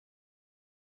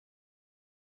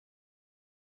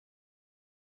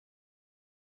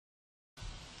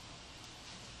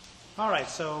All right,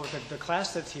 so the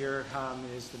class that's here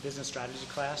is the business strategy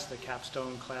class, the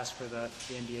capstone class for the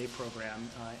MBA program.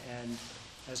 And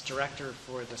as director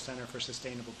for the Center for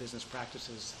Sustainable Business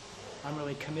Practices, I'm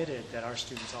really committed that our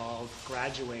students all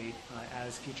graduate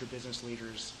as future business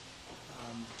leaders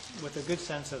with a good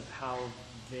sense of how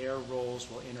their roles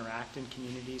will interact in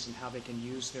communities and how they can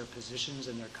use their positions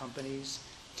in their companies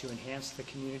to enhance the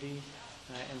community.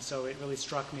 And so it really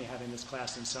struck me having this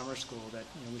class in summer school that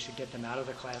we should get them out of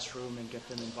the classroom and get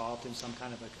them involved in some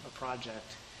kind of a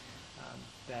project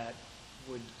that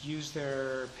would use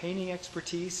their painting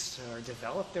expertise or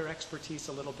develop their expertise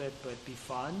a little bit, but be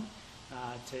fun,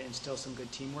 to instill some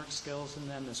good teamwork skills in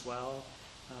them as well,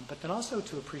 but then also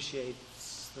to appreciate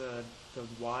the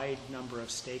wide number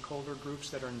of stakeholder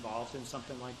groups that are involved in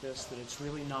something like this, that it's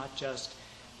really not just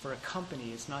for a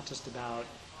company, it's not just about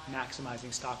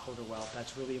maximizing stockholder wealth.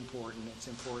 That's really important. It's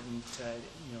important to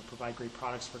provide great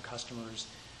products for customers,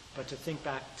 but to think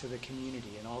back to the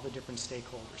community and all the different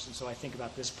stakeholders. And so I think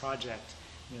about this project,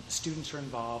 the students are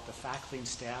involved, the faculty and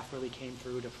staff really came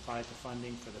through to provide the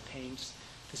funding for the paints,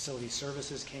 facility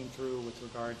services came through with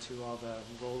regard to all the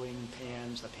rolling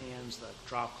pans, the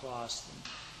drop cloths,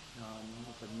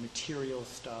 the material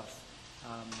stuff.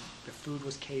 The food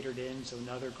was catered in, so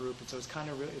another group, and so it's kind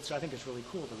of really, I think it's really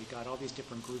cool that we got all these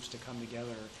different groups to come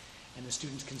together, and the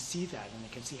students can see that, and they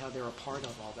can see how they're a part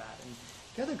of all that. And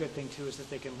the other good thing too is that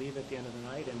they can leave at the end of the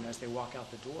night, and as they walk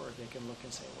out the door, they can look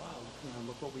and say, "Wow,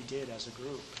 look what we did as a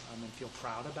group," and feel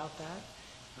proud about that.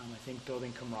 I think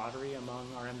building camaraderie among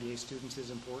our MBA students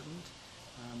is important,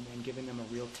 and giving them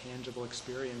a real tangible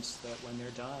experience that when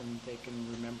they're done, they can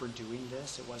remember doing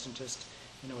this. It wasn't just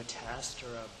a test or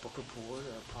a book report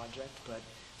or a project, but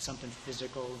something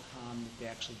physical that they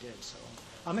actually did. So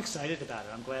I'm excited about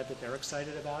it. I'm glad that they're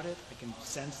excited about it. I can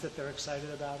sense that they're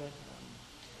excited about it.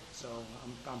 So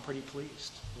I'm pretty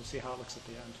pleased. We'll see how it looks at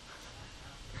the end.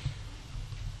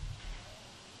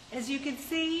 As you can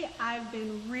see, I've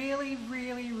been really,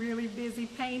 really, really busy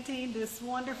painting this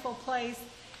wonderful place.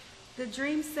 The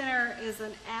Dream Center is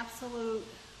an absolute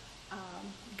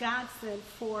godsend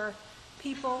for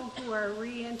people who are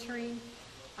re-entering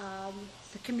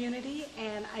the community,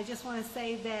 and I just want to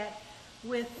say that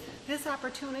with this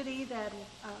opportunity that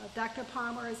Dr.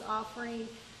 Palmer is offering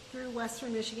through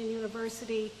Western Michigan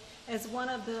University, as one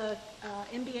of the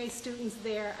MBA students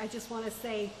there, I just want to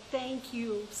say thank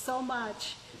you so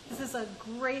much. This is a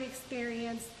great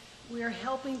experience. We are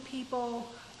helping people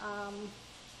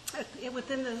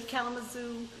within the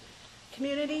Kalamazoo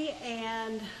community,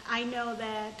 and I know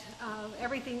that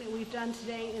everything that we've done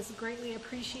today is greatly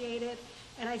appreciated.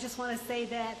 And I just want to say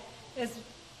that as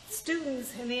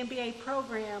students in the MBA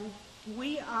program,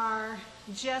 we are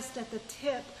just at the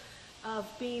tip of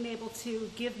being able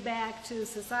to give back to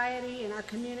society and our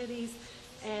communities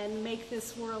and make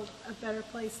this world a better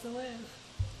place to live.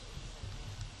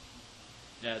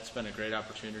 Yeah, it's been a great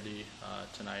opportunity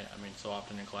tonight. So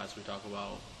often in class we talk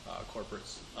about corporate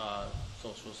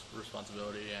social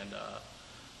responsibility, and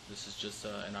this is just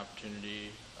an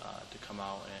opportunity to come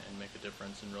out and make a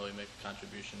difference and really make a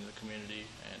contribution to the community.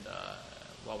 And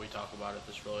while we talk about it,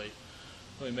 this really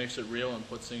makes it real and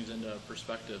puts things into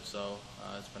perspective. So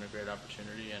it's been a great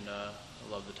opportunity, and I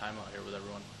love the time out here with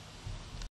everyone.